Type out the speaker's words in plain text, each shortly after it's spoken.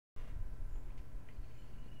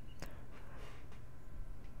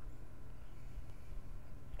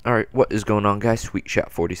Alright, what is going on, guys?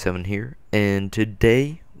 SweetShot47 here, and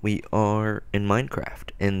today we are in Minecraft,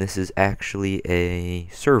 and this is actually a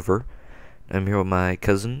server. I'm here with my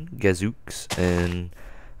cousin, Gazooks, and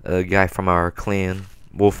a guy from our clan,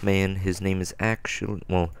 Wolfman. His name is actually,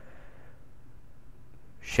 well,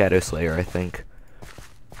 Shadow Slayer, I think.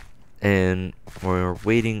 And we're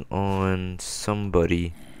waiting on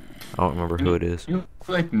somebody. I don't remember who it is. You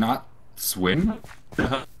like not swim?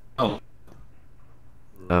 Oh,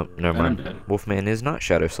 Oh, never mind. Wolfman is not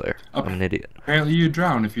Shadow Slayer. okay. I'm an idiot. Apparently you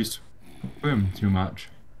drown if you swim too much.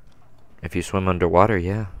 If you swim underwater,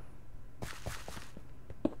 yeah.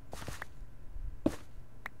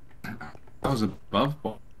 I was above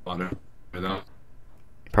water though.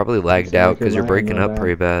 Probably lagged out because you're breaking up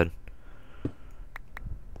pretty bad.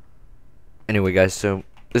 Anyway, guys, so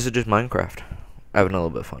this is just Minecraft. Having a little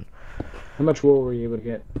bit of fun. How much wool were you able to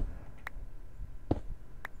get?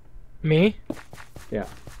 Me? Yeah.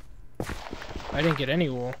 I didn't get any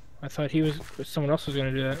wool. I thought someone else was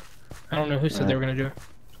gonna do that. I don't know who said they were gonna do it.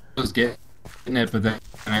 I was getting it, but then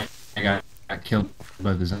I got killed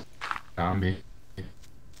by the zombie.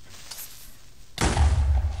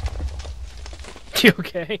 You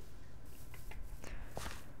okay?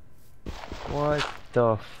 What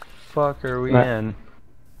the fuck are we Right. in?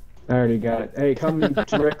 I already got it. Hey, come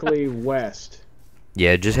directly west.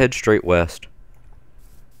 Yeah, just head straight west.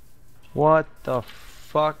 What the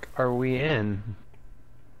fuck are we in?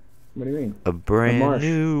 What do you mean? A brand marsh.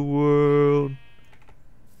 new world.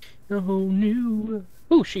 A whole new.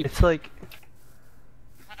 Oh, sheep. It's like,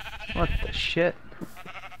 what the shit?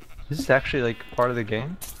 Is this actually like part of the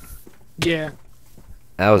game? Yeah.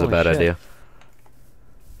 That was a Holy bad shit. idea.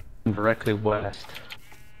 Directly west.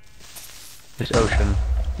 This ocean.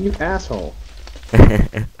 You asshole.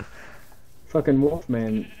 Fucking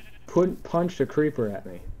Wolfman punched a creeper at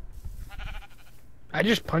me. I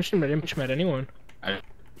just punched him. I didn't punch him at anyone. I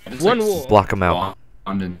just, One like, wool. Block him out.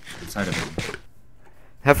 spawned inside of it.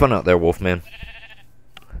 Have fun out there, Wolfman.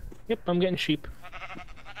 Yep, I'm getting sheep.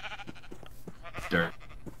 Dirt.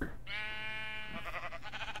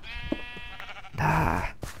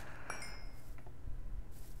 Ah.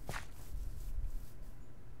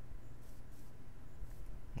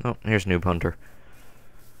 Oh, here's Noob Hunter.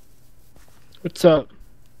 What's up?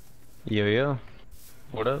 Yo yo.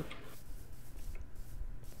 What up?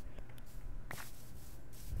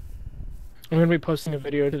 I'm gonna be posting a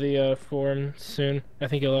video to the forum soon. I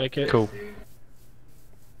think you'll like it. Cool.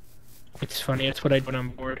 It's funny. It's what I do when I'm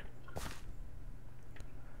bored.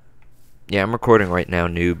 Yeah, I'm recording right now,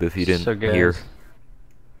 Noob, if you didn't So guys, hear.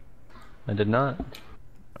 I did not.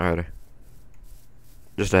 Alrighty.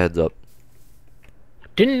 Just a heads up.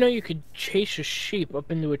 Didn't know you could chase a sheep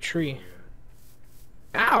up into a tree.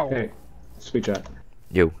 Ow! Hey, sweet shot.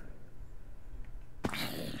 Yo.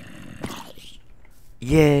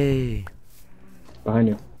 Yay! Behind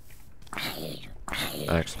you.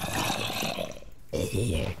 Thanks.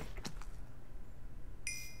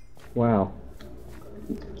 Wow.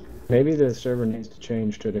 Maybe the server needs to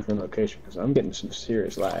change to a different location because I'm getting some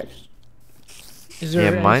serious lag. Is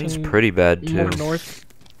there Yeah, mine's anything pretty bad too. more north?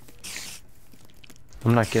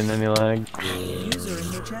 I'm not getting any lag. User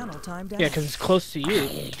in your channel timed out. Yeah, because it's close to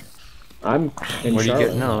you. I'm in Where do you Charlotte.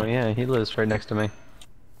 get? No, yeah, he lives right next to me.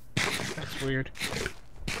 That's weird.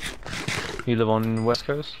 You live on West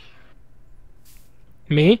Coast?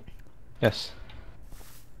 Me? Yes.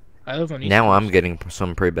 I live on East Now I'm Coast. getting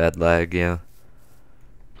some pretty bad lag, yeah.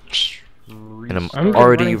 And I'm I'm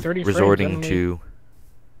already running 30 frames, resorting I don't to...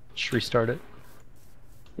 Just restart it.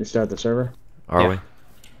 You start the server? Are Yeah. we?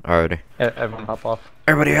 Alrighty. Everyone hop off.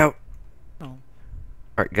 Everybody out! Oh.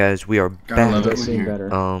 Alright guys, we are Gotta love back. it Does when seem your- better.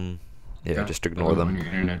 Yeah, gotta just love ignore it when them. your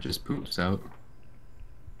internet just poops out.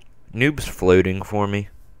 Noob's floating for me.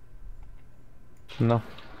 No.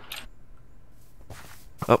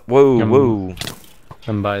 Oh, whoa, Um, whoa.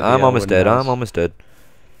 I'm by the, I'm almost wooden dead, house. I'm almost dead.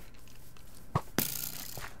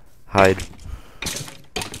 Hide.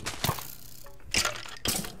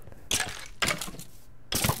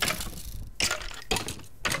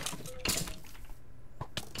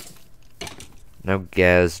 Now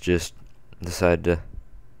Gaz just decided to...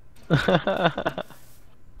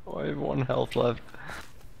 Oh, I have 1 health left.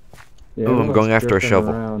 Yeah, Ooh, I'm everyone's going after a drifting shovel.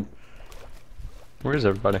 around. Where's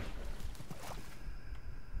everybody?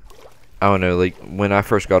 I don't know, like, when I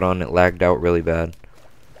first got on, it lagged out really bad.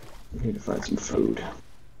 We need to find some food.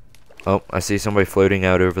 Oh, I see somebody floating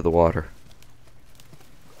out over the water.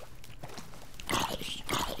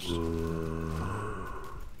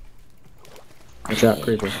 Watch out,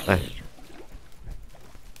 creeper. Hey.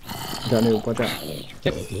 Got new, watch out.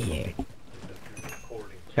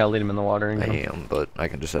 Yeah, I'll lead him in the water and I go. am, but I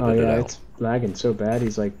can just Oh edit it yeah, out. it's lagging so bad.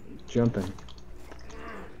 He's like jumping.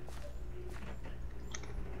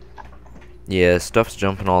 Yeah, stuff's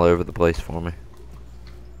jumping all over the place for me.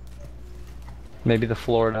 Maybe the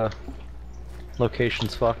Florida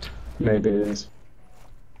location's fucked. Maybe it is.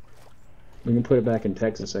 We can put it back in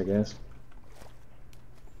Texas, I guess.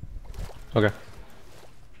 Okay.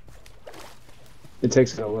 It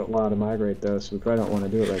takes a little while to migrate though, so we probably don't want to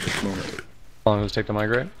do it right this moment. How long does it take to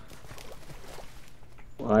migrate?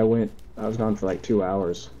 Well, I was gone for like 2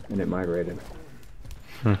 hours and it migrated.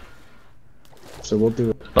 Hmm. So we'll do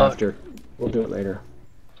it But- after. We'll do it later.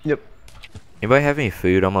 Yep. Anybody have any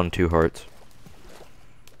food? I'm on 2 hearts.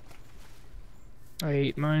 I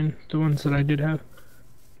ate mine, the ones that I did have.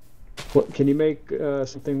 What can you make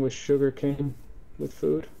something with sugar cane with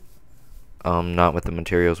food? Not with the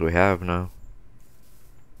materials we have, no.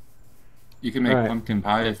 You can make Alright. pumpkin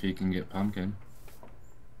pie if you can get pumpkin.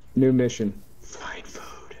 New mission. Find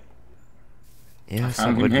food. Yeah, I some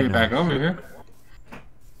finally would be made it back nice. over here.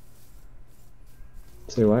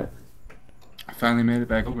 Say what? I finally made it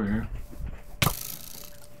back over here.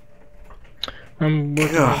 I'm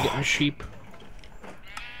working on getting sheep.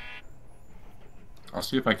 I'll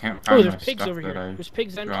see if I can't Oh, find my there's pigs stuff over here. that I There's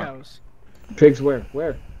pigs and dropped. cows. Pigs where?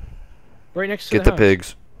 Where? Right next to Get the the house.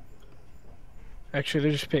 pigs. Actually,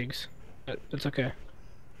 they're just pigs. That's okay.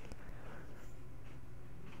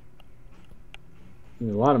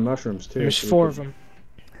 There's a lot of mushrooms too. There's so we 4 could- of them.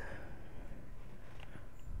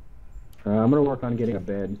 I'm gonna work on getting a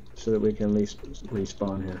bed so that we can at least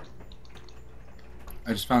respawn here.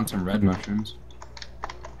 I just found some red mushrooms.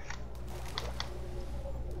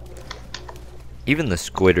 Even the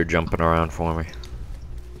squid are jumping around for me.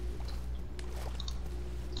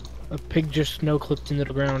 A pig just no-clipped into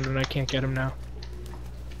the ground and I can't get him now.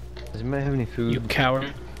 Does anybody have any food? You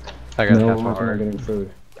coward. I got No, half I'm a working on heart. getting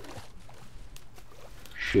food.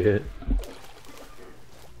 Shit.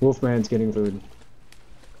 Wolfman's getting food.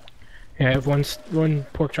 Yeah, I have one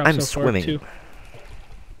pork chop I'm so far, swimming. 2.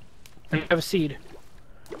 And I have a seed.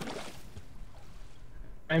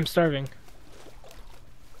 I am starving.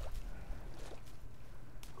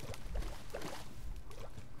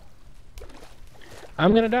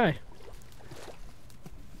 I'm gonna die.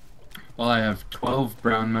 Well, I have 12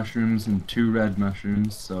 brown mushrooms and 2 red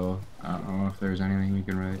mushrooms, so I don't know if there's anything we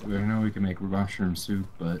can really... I know we can make mushroom soup,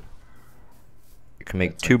 but... You can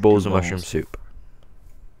make That's 2 like bowls 2 of mushroom bowls. soup.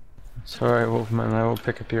 It's alright, Wolfman. I will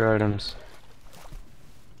pick up your items.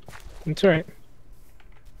 It's alright.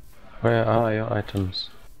 Where are your items?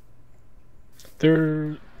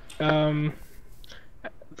 They're,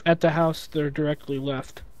 at the house, they're directly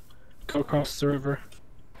left. Go across the river.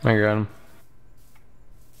 I got them.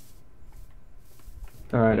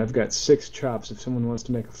 Alright, I've got 6 chops if someone wants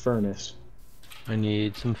to make a furnace. I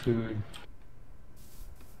need some food.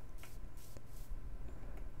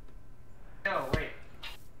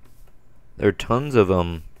 There are tons of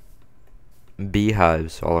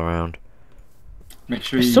beehives all around. Make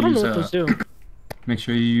sure I you still don't know use what those a... do. Make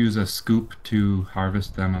sure you use a scoop to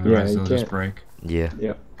harvest them, Yeah, otherwise you they'll just can't- break. Yeah,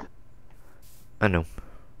 Yep. I know.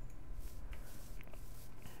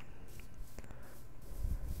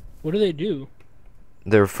 What do they do?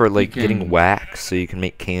 They're for like can- getting wax, so you can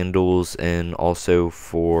make candles, and also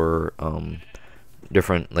for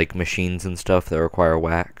different like machines and stuff that require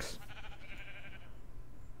wax.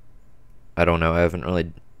 I don't know. I haven't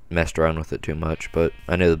really messed around with it too much, but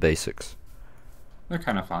I know the basics. They're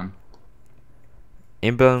kind of fun.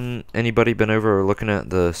 Anybody been over looking at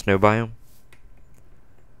the snow biome?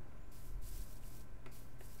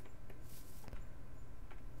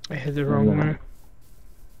 I hit the wrong No. one.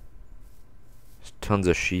 There's tons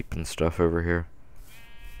of sheep and stuff over here.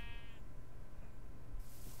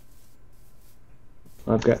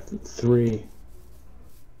 I've got 3.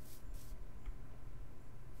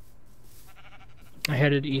 I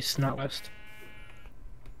headed east, not west.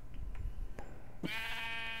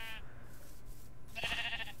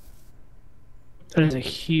 That is a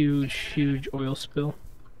huge, huge oil spill.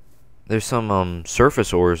 There's some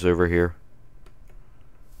surface ores over here.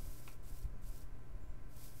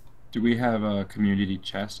 Do we have a community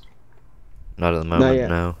chest? Not at the moment, yet.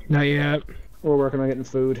 no. Not yet. We're working on getting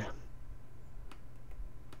food.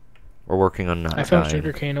 We're working on not I found dying.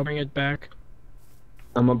 sugarcane. I'll bring it back.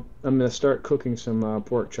 I'm gonna start cooking some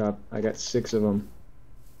pork chop. I got 6 of them.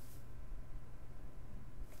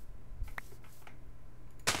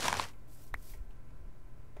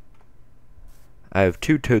 I have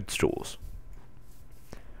 2 toadstools.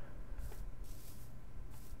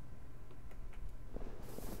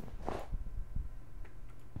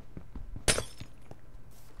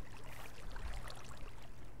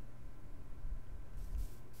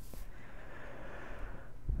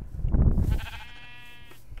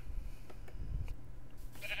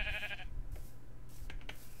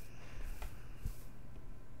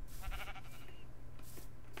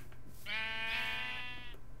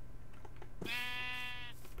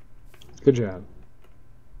 Good job.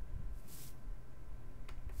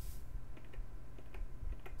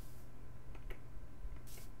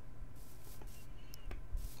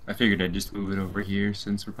 I figured I'd just move it over here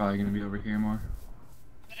since we're probably gonna be over here more.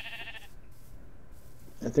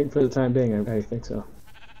 I think for the time being, I think so.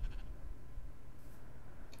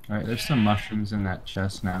 Alright, there's some mushrooms in that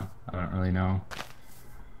chest now. I don't really know.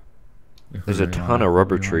 If we There's a really ton wanna- of what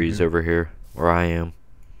rubber we wanna trees do. over here where I am.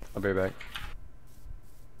 I'll be right back.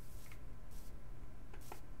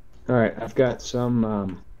 All right, I've got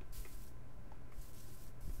some.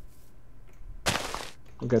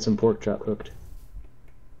 I've got some pork chop cooked.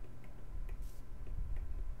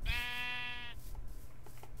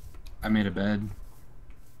 I made a bed.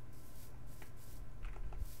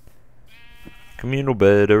 Communal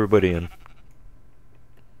bed, everybody in.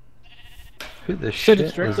 Who the Said shit it's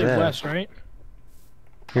is directly that? west, right?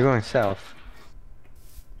 You're going south.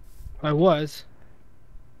 I was.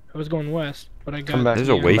 I was going west, but I got. Come back. There's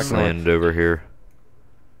a Come back wasteland over here.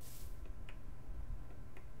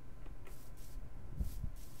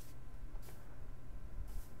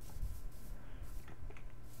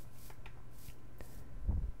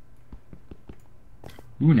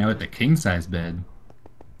 Ooh, now with the king size bed.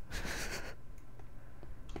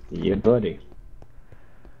 Yeah, buddy.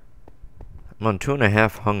 I'm on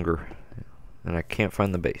 2.5 hunger, and I can't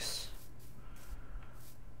find the base.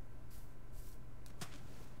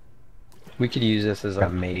 We could use this as a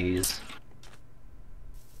maze.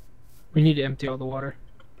 We need to empty all the water.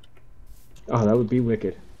 Oh, that would be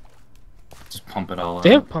wicked. Just pump it all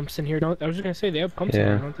They up. have pumps in here, don't? I was just gonna say they have pumps in Yeah.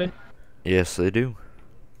 here, don't they? Yes, they do.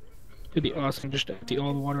 It'd be awesome just to empty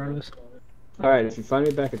all the water out of this. All right, if you find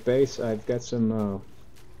me back at base, I've got some.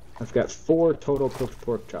 I've got 4 total cooked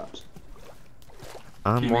pork chops.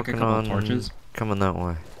 I'm Can you make a working couple on torches? coming that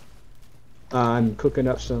way. I'm cooking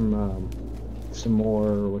up some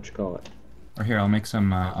more. What you call it? Or here, I'll make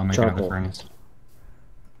some. I'll make another Charcoal. furnace.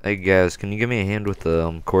 Hey guys, can you give me a hand with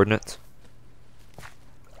the coordinates?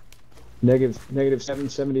 Negative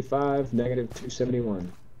 775, negative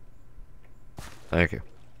 271. Thank you.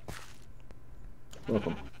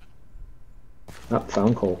 Welcome.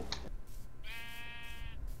 Found coal.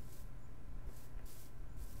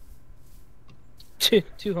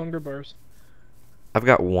 Two hunger bars. I've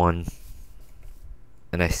got 1,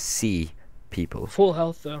 and I see people. Full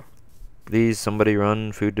health though. Please, somebody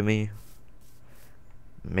run food to me.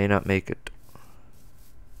 May not make it.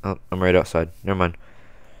 Oh, I'm right outside. Never mind.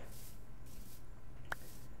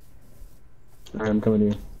 All right, I'm coming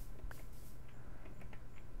to you.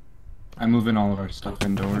 I'm moving all of our stuff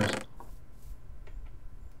indoors.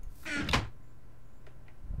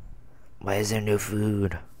 Why is there no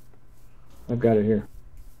food? I've got it here.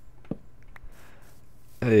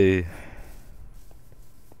 Hey.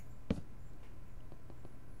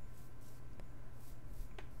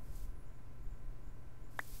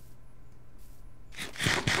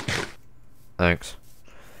 Thanks.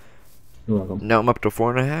 You're welcome. Now I'm up to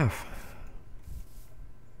 4.5.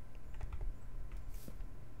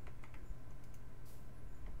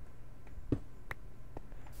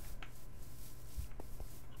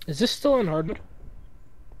 Is this still on hardwood?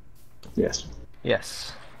 Yes.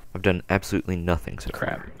 Yes. I've done absolutely nothing so far.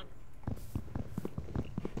 Crap.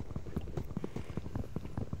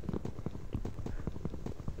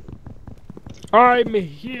 I'm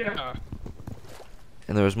here.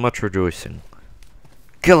 And there was much rejoicing.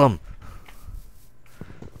 Kill him!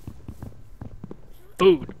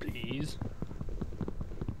 Food, please.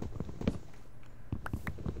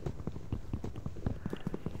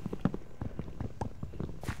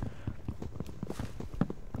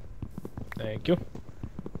 Thank you.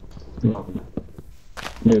 You're welcome.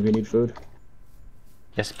 Do you need food?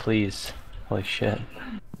 Yes, please. Holy shit.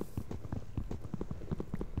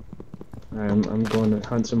 I'm going to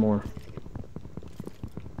hunt some more.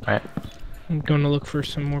 Alright. I'm going to look for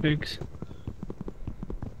some more pigs.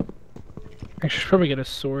 I should probably get a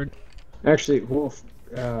sword. Actually, Wolf,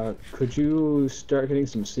 could you start getting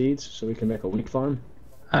some seeds so we can make a wheat farm?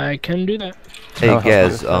 I can do that. Hey Oh,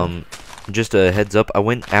 guys, helpful. just a heads up, I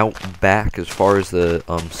went out back as far as the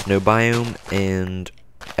snow biome and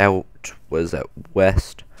out, was that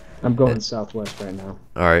west? I'm going southwest right now.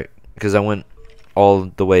 Alright, because I went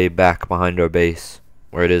all the way back behind our base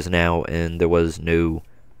where it is now and there was no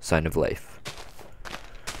sign of life.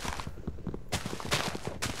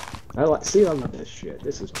 I love this shit.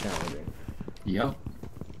 This is challenging. Yep.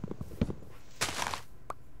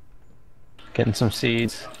 Getting some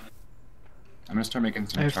seeds. I'm gonna start making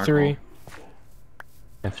some I have charcoal. 3.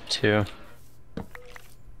 I have 2.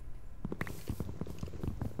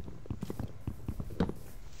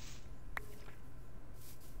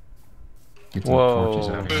 Get some torches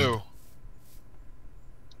Whoa. out of here. Boo.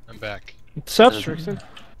 I'm back. What's up, Strixon?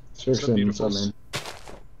 Seriously, what's up, man?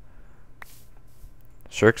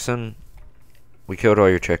 Sirkson, we killed all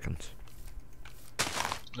your chickens.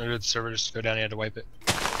 No good server just go down, you had to wipe it.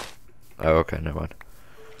 Oh, okay, never mind.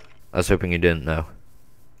 I was hoping you didn't know.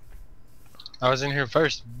 I was in here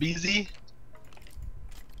first. BZ?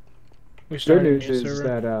 We Good started a news new is server.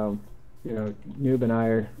 that you know, Noob and I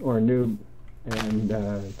are, or Noob and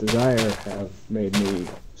Desire have made me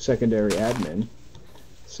secondary admin,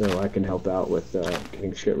 so I can help out with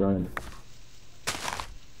getting shit running.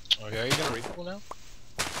 Oh yeah, you gonna read people now?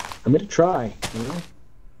 I'm gonna try, you know.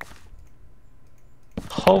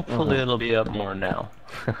 Hopefully it'll be up more now.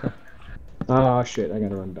 Oh shit, I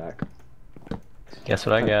gotta run back. Guess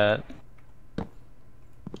what I got?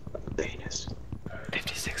 Penis.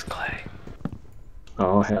 56 clay.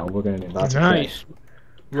 Oh hell, we're gonna need lots of Nice.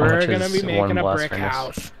 How We're much gonna is be one making a blast brick furnace?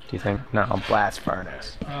 house. Do you think? No, blast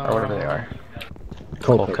furnace. Or whatever they are.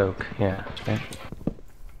 coal Coal coke. coke, yeah. Right.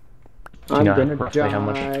 I'm know gonna roughly how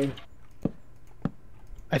much- die.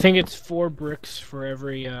 I think it's 4 bricks for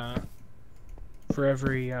every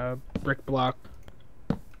brick block.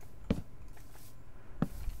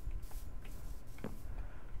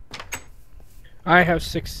 I have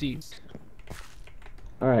 6 seeds.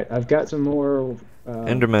 Alright, I've got some more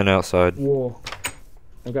Enderman outside. wool.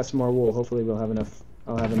 I've got some more wool. Hopefully we'll have enough.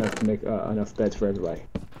 I'll have enough to make enough beds for everybody.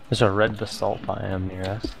 There's a red basalt biome near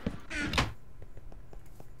us.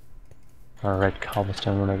 Or red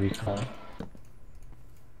cobblestone, whatever you call it.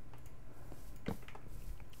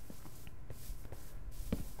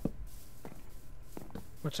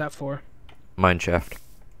 What's that for? Mine shaft.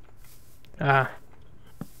 Ah.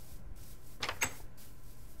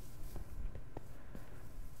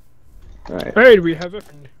 Alright. Hey, we have a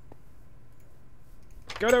friend.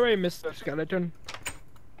 Get away, Mr. Skeleton.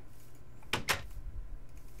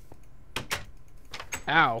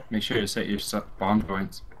 Ow. Make sure to set your spawn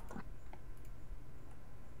points.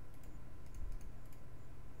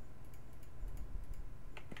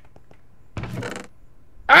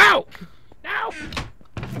 Ow! Ow!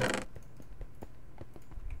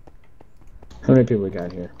 How many people we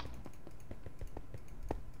got here?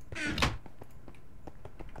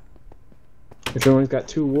 If everyone's got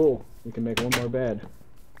 2 wool, we can make 1 more bed.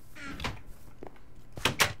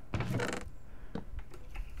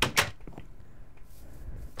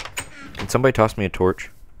 Can somebody toss me a torch?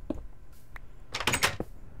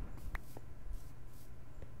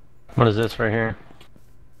 What is this right here?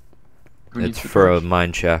 Who needs It's the for a torch?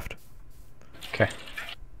 mine shaft. Okay.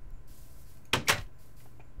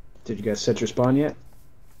 Did you guys set your spawn yet?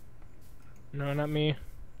 No, not me.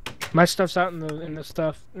 My stuff's out in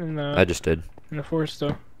the I just did. in the forest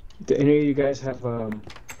though. Do any of you guys have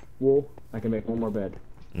wool? I can make 1 more bed.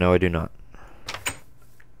 No, I do not.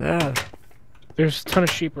 Ah. There's a ton of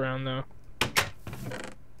sheep around though.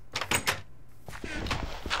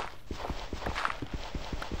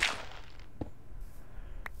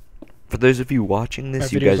 For those of you watching this, My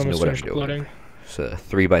you video's guys know almost what I'm finished doing. uploading. It's a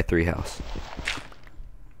 3x3 house.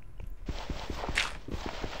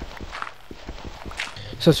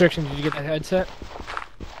 So, Section, did you get that headset?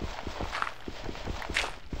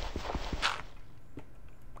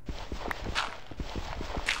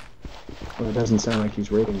 Well, it doesn't sound like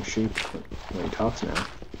he's raiding sheep when he talks now.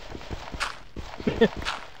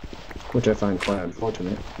 Which I find quite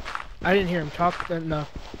unfortunate. I didn't hear him talk. No.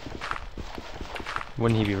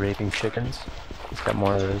 Wouldn't he be raping chickens? He's got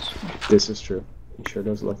more of those. This is true. He sure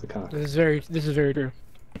does love the cock. This is very true.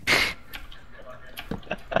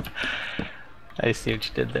 I see what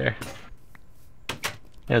you did there.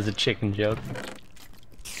 That was a chicken joke.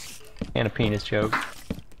 And a penis joke.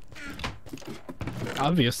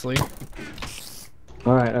 Obviously.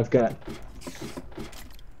 Alright, I've got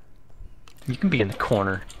You can be in the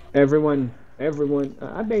corner. everyone,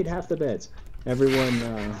 I made half the beds.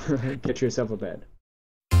 Everyone, get yourself a bed.